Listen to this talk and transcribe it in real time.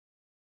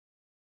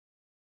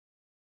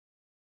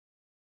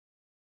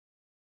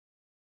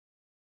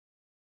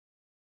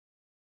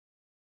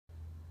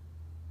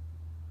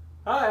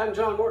Hi, I'm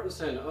John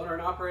Mortensen, owner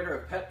and operator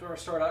of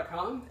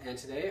PetDoorStore.com, and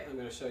today I'm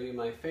going to show you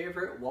my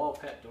favorite wall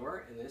pet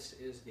door, and this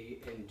is the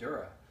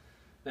Endura.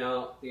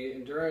 Now, the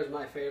Endura is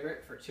my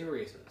favorite for two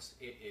reasons.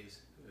 It is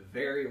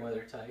very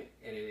weather-tight,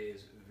 and it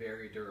is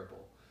very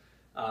durable.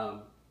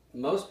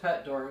 Most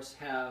pet doors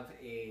have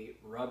a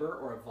rubber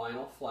or a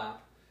vinyl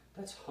flap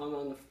that's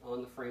hung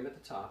on the frame at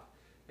the top,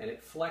 and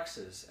it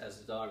flexes as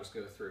the dogs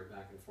go through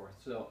back and forth.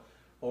 So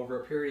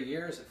over a period of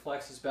years, it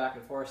flexes back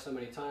and forth so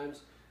many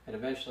times, and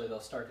eventually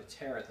they'll start to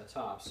tear at the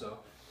top. So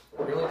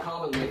really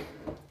commonly,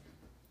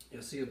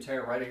 you'll see them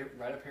tear right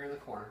up here in the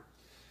corner.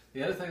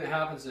 The other thing that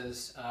happens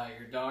is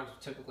your dogs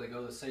typically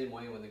go the same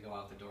way when they go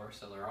out the door,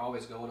 so they're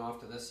always going off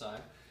to this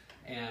side,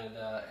 and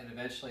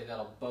eventually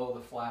that'll bow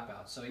the flap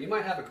out. So you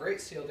might have a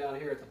great seal down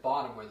here at the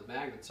bottom where the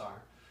magnets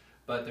are,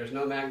 but there's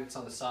no magnets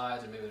on the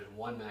sides, or maybe there's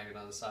one magnet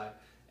on the side,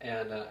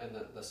 and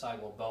the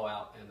side will bow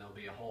out, and there'll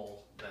be a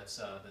hole that's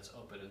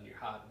open, and your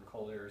hot and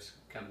cold air is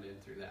coming in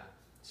through that.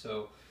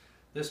 So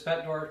this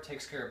pet door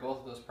takes care of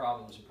both of those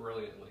problems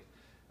brilliantly.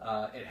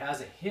 It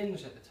has a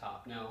hinge at the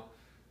top. Now,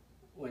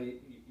 when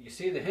you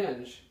see the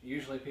hinge,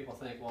 usually people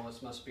think, well,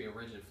 this must be a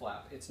rigid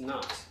flap. It's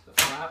not. The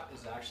flap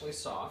is actually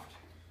soft,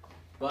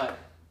 but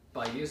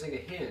by using a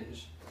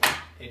hinge,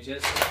 it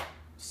just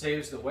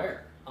saves the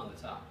wear on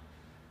the top.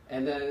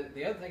 And then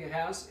the other thing it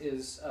has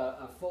is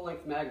a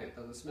full-length magnet.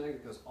 Now, this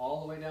magnet goes all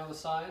the way down the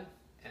side,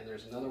 and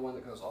there's another one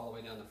that goes all the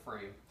way down the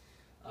frame.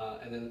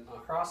 And then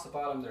across the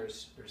bottom,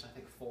 there's I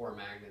think 4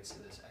 magnets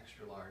in this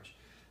extra large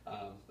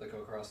that go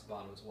across the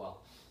bottom as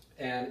well.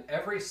 And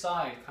every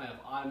side kind of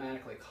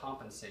automatically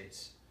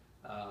compensates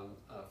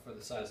for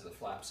the size of the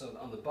flap. So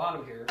on the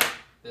bottom here,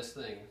 this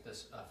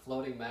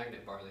floating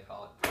magnet bar, they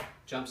call it,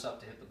 jumps up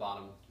to hit the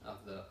bottom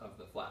of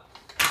the flap.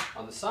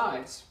 On the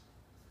sides,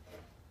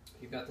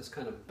 you've got this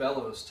kind of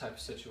bellows type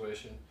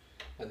situation,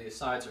 and these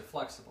sides are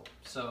flexible.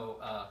 So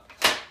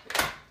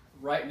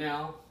right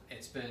now,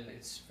 it's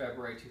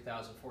February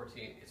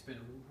 2014. It's been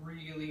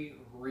really,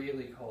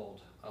 really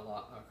cold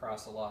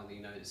across a lot of the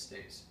United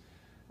States.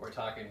 We're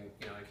talking,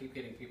 I keep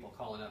getting people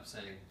calling up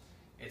saying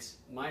it's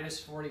minus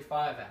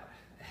 45 out,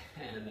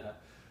 and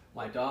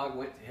my dog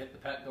went to hit the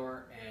pet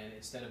door, and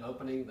instead of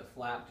opening, the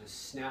flap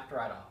just snapped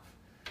right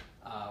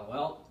off.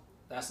 Well,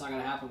 that's not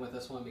going to happen with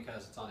this one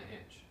because it's on a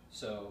hinge.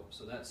 So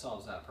that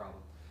solves that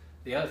problem.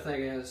 The other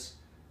thing is,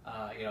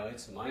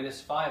 it's minus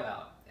 5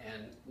 out,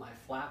 and my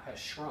flap has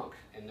shrunk,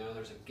 and now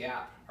there's a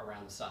gap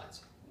around the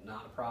sides.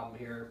 Not a problem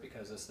here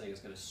because this thing is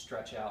going to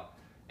stretch out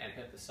and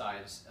hit the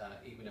sides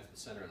even if the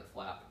center of the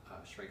flap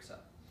shrinks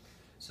up.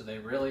 So they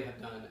really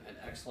have done an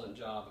excellent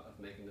job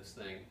of making this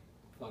thing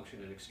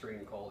function in extreme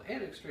cold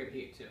and extreme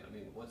heat too. I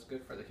mean, what's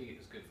good for the heat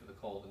is good for the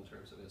cold in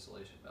terms of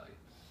insulation value.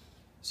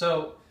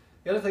 So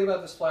the other thing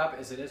about this flap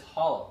is it is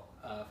hollow.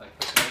 If I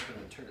push it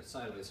open and turn it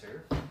sideways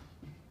here,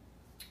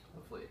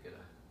 hopefully you get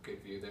a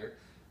good view there.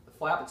 The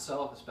flap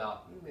itself is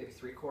about maybe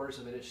 3/4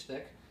 of an inch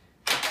thick,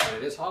 and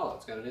it is hollow.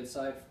 It's got an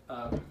inside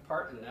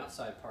part and an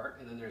outside part,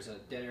 and then there's a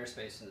dead air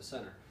space in the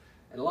center.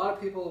 And a lot of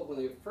people, when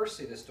they first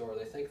see this door,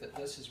 they think that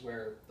this is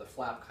where the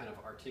flap kind of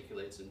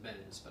articulates and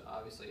bends, but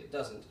obviously it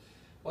doesn't.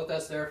 What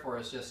that's there for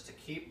is just to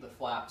keep the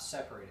flap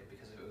separated,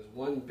 because if it was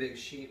one big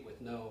sheet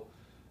with no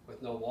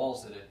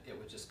walls in it, it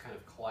would just kind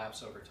of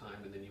collapse over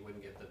time, and then you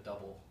wouldn't get the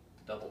double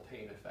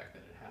pane effect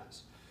that it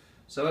has.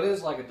 So it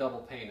is like a double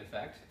pane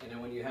effect, and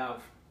then when you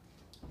have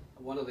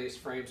one of these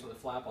frames with a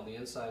flap on the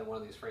inside and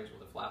one of these frames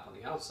with a flap on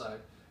the outside,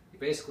 you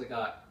basically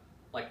got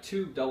like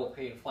 2 double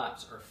pane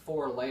flaps, or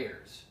 4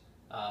 layers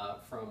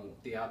from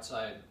the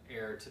outside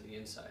air to the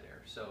inside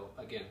air. So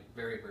again,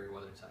 very, very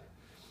weathertight.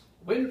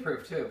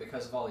 Windproof too,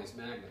 because of all these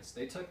magnets.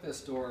 They took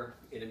this door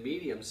in a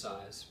medium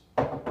size,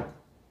 and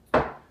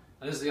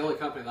this is the only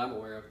company that I'm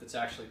aware of that's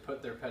actually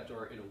put their pet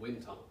door in a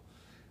wind tunnel.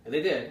 And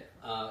they did.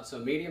 So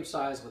medium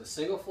size with a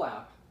single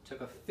flap took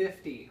a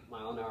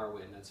 50-mile-an-hour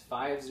wind, that's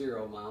 50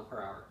 mile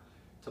per hour,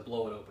 to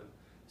blow it open.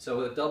 So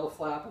with a double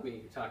flap, I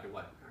mean, you're talking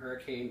what,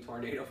 hurricane,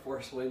 tornado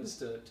force winds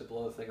to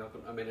blow the thing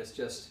open. I mean, it's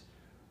just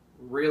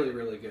really,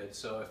 really good.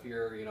 So if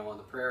you're, on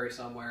the prairie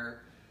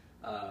somewhere,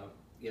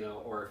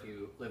 or if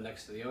you live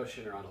next to the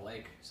ocean or on a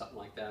lake, something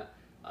like that,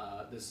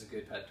 this is a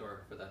good pet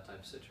door for that type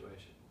of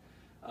situation.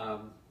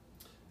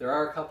 There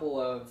are a couple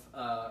of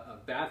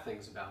bad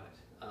things about it.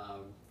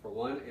 For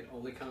one, it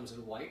only comes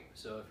in white,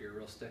 so if you're a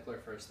real stickler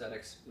for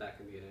aesthetics, that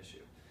can be an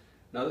issue.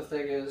 Another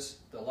thing is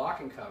the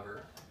locking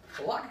cover.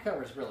 The locking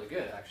cover is really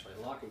good, actually.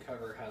 The locking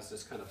cover has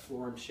this kind of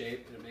formed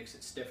shape, and it makes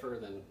it stiffer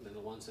than the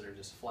ones that are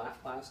just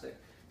flat plastic.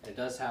 And it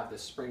does have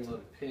this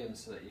spring-loaded pin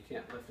so that you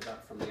can't lift it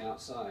up from the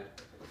outside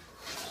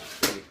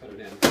when you put it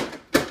in.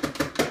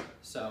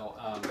 So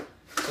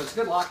it's a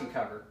good locking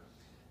cover.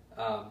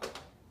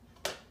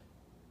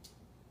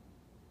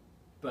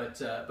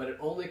 But it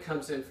only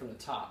comes in from the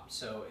top.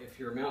 So if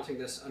you're mounting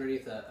this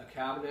underneath a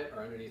cabinet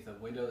or underneath a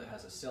window that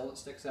has a sill that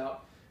sticks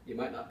out, you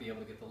might not be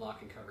able to get the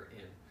locking cover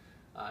in.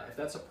 If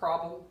that's a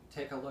problem,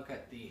 take a look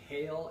at the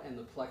Hail and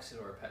the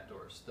Plexidor pet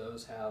doors.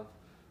 Those have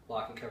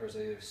locking covers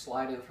that either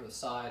slide in from the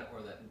side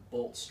or that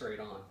bolt straight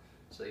on.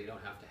 so you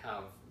don't have to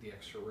have the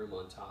extra room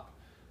on top.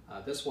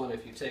 This one,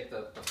 if you take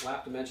the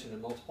flap dimension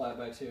and multiply it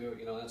by 2,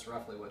 you know, that's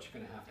roughly what you're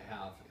going to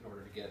have in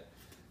order to get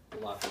the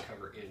lock and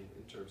cover in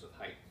terms of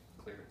height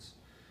clearance.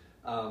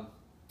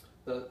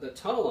 The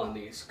tunnel on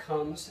these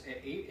comes at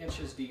 8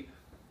 inches deep,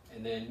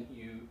 and then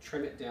you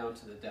trim it down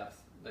to the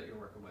depth that you're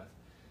working with.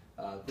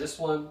 This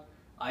one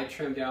I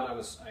trimmed down. I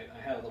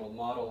had a little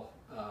model,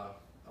 a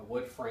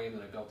wood frame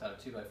that I built out of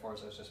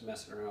 2x4s. I was just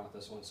messing around with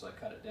this one, so I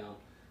cut it down.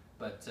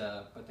 But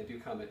they do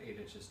come at 8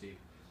 inches deep.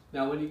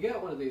 Now, when you get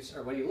one of these,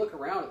 or when you look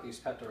around at these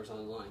pet doors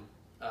online,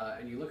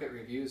 and you look at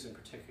reviews in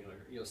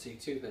particular, you'll see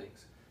 2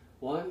 things.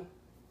 1,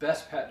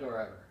 best pet door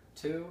ever.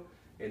 2,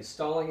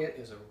 installing it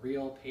is a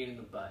real pain in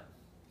the butt.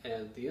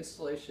 And the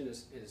installation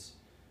is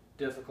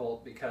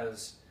difficult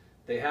because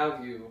they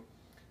have you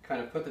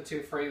kind of put the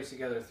 2 frames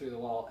together through the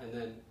wall and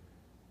then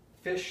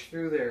fish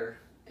through there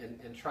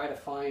and try to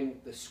find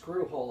the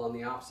screw hole on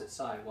the opposite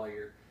side while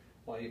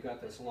you've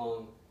got this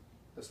long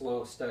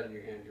stud in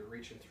your hand. You're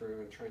reaching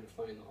through and trying to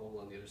find the hole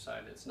on the other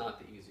side. It's not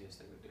the easiest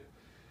thing to do.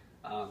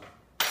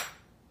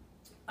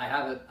 I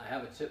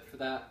have a tip for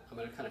that. I'm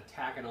going to kind of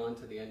tack it on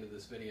to the end of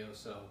this video,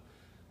 so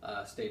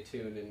stay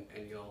tuned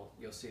and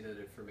you'll see that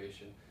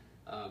information.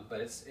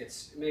 But it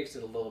makes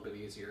it a little bit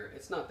easier.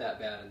 It's not that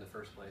bad in the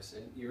first place,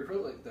 and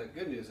the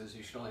good news is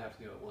you should only have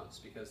to do it once,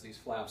 because these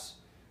flaps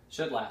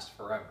should last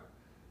forever.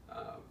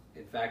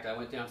 In fact, I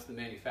went down to the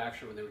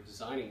manufacturer when they were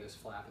designing this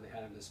flap, and they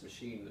had this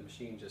machine. The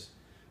machine just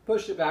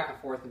pushed it back and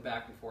forth and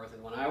back and forth,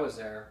 and when I was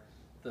there,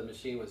 the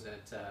machine was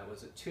at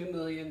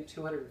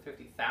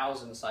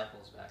 2,250,000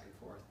 cycles back and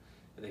forth,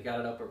 and they got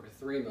it up over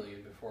 3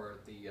 million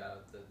before the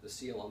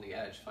seal on the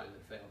edge finally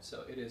failed.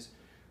 So it is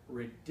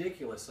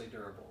ridiculously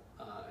durable,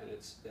 and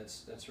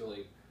that's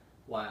really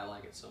why I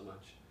like it so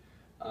much.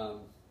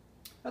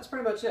 That's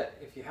pretty much it.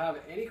 If you have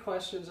any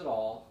questions at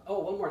all, oh,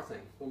 one more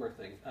thing.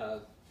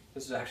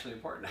 This is actually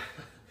important.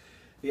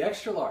 The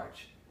extra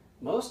large.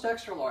 Most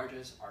extra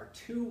larges are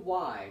too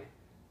wide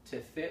to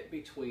fit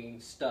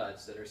between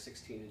studs that are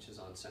 16 inches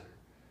on center.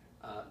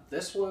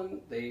 This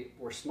one, they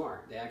were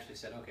smart. They actually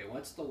said, okay,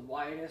 what's the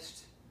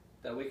widest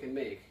that we can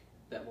make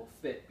that will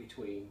fit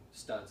between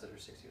studs that are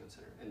 16 on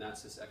center? And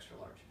that's this extra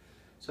large.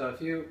 So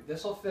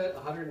this will fit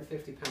a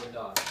 150-pound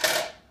dog,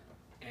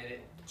 and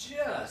it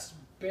just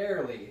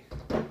barely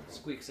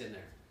squeaks in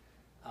there.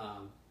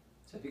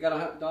 So if you got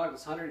a dog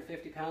that's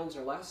 150 pounds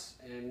or less,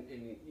 and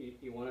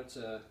you want it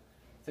to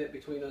fit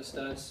between those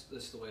studs,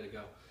 this is the way to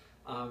go.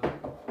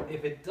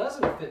 If it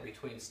doesn't fit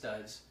between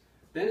studs,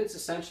 then it's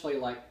essentially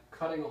like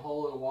cutting a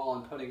hole in a wall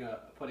and putting a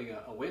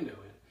window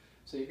in.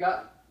 So you've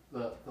got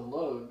the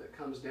load that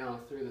comes down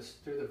through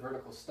the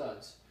vertical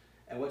studs,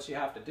 and what you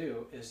have to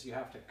do is you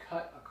have to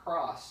cut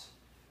across,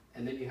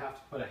 and then you have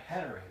to put a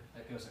header in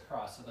that goes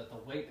across, so that the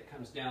weight that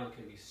comes down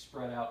can be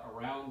spread out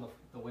around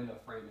the window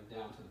frame and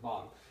down to the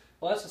bottom.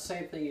 Well, that's the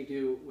same thing you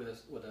do with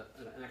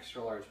an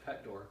extra large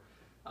pet door.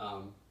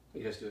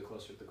 You just do it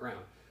closer to the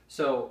ground.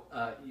 So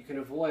you can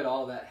avoid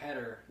all that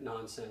header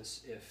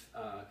nonsense if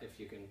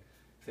you can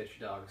fit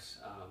your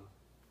dogs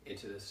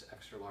into this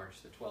extra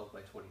large, the 12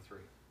 by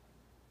 23.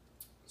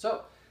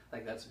 So I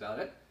think that's about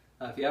it.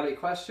 If you have any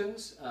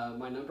questions,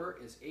 my number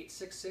is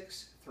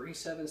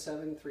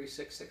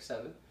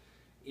 866-377-3667.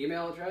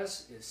 Email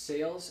address is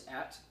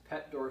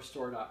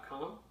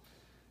sales@petdoorstore.com.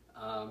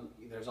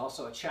 There's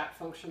also a chat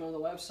function on the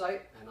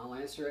website, and I'll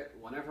answer it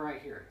whenever I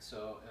hear it.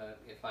 So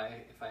if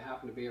I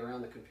happen to be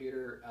around the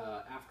computer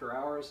after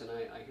hours and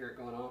I hear it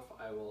going off,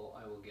 I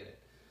will get it.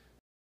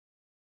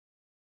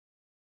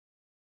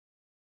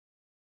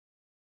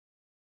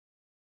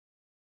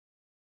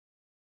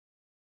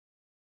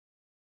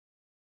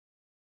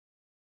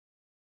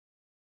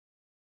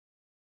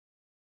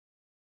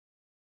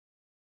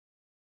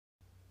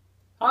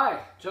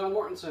 Hi, John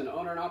Mortensen,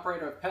 owner and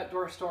operator of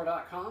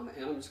PetDoorStore.com,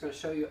 and I'm just going to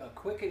show you a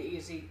quick and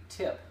easy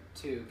tip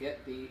to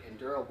get the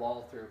Endura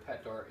wall through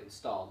pet door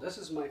installed. This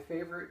is my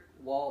favorite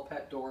wall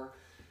pet door,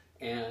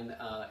 and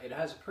it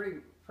has a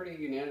pretty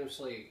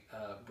unanimously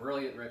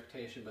brilliant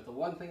reputation, but the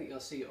one thing that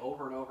you'll see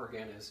over and over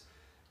again is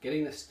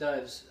getting the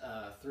studs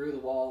through the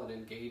wall and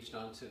engaged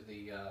onto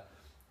the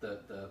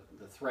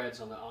threads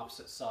on the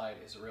opposite side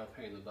is a real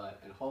pain in the butt,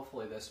 and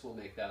hopefully this will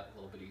make that a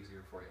little bit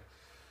easier for you.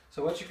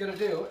 So what you're going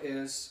to do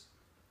is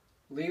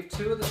leave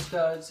 2 of the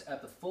studs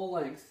at the full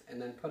length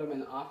and then put them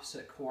in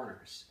opposite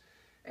corners.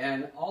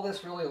 And all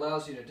this really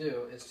allows you to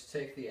do is to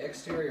take the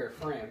exterior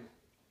frame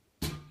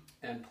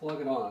and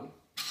plug it on,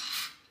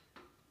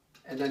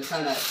 and then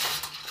kind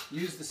of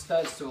use the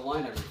studs to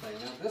align everything.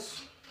 Now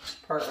this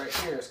part right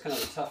here is kind of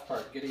the tough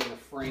part, getting the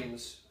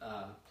frames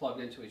plugged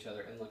into each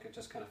other, and look, it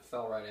just kind of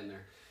fell right in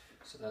there.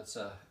 So that's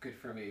good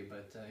for me,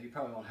 but you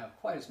probably won't have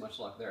quite as much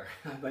luck there.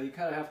 But you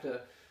kind of have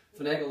to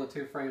finagle the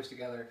 2 frames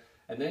together,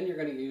 and then you're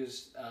going to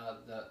use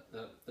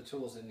the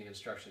tools in the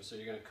instructions. So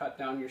you're going to cut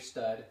down your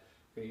stud,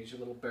 you're going to use your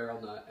little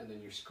barrel nut, and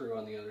then your screw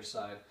on the other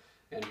side,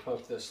 and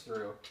poke this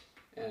through,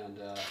 and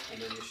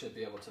then you should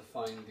be able to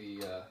find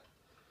the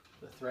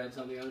threads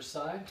on the other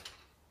side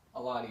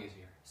a lot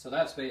easier. So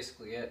that's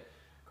basically it.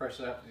 Of course,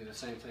 you have to do the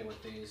same thing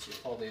with these. You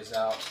pull these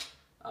out,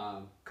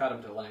 cut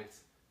them to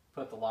length,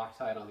 put the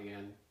Loctite on the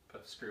end,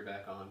 put the screw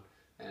back on,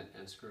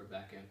 and screw it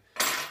back in.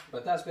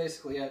 But that's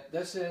basically it.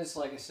 This is,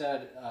 like I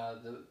said,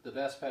 the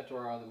best pet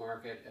door on the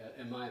market,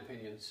 in my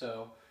opinion.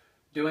 So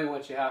doing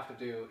what you have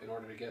to do in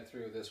order to get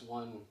through this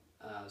one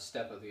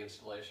step of the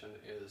installation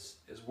is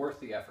worth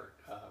the effort,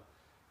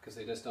 because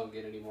they just don't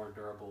get any more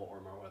durable or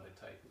more weather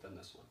tight than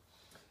this one.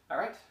 All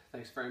right,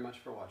 thanks very much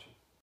for watching.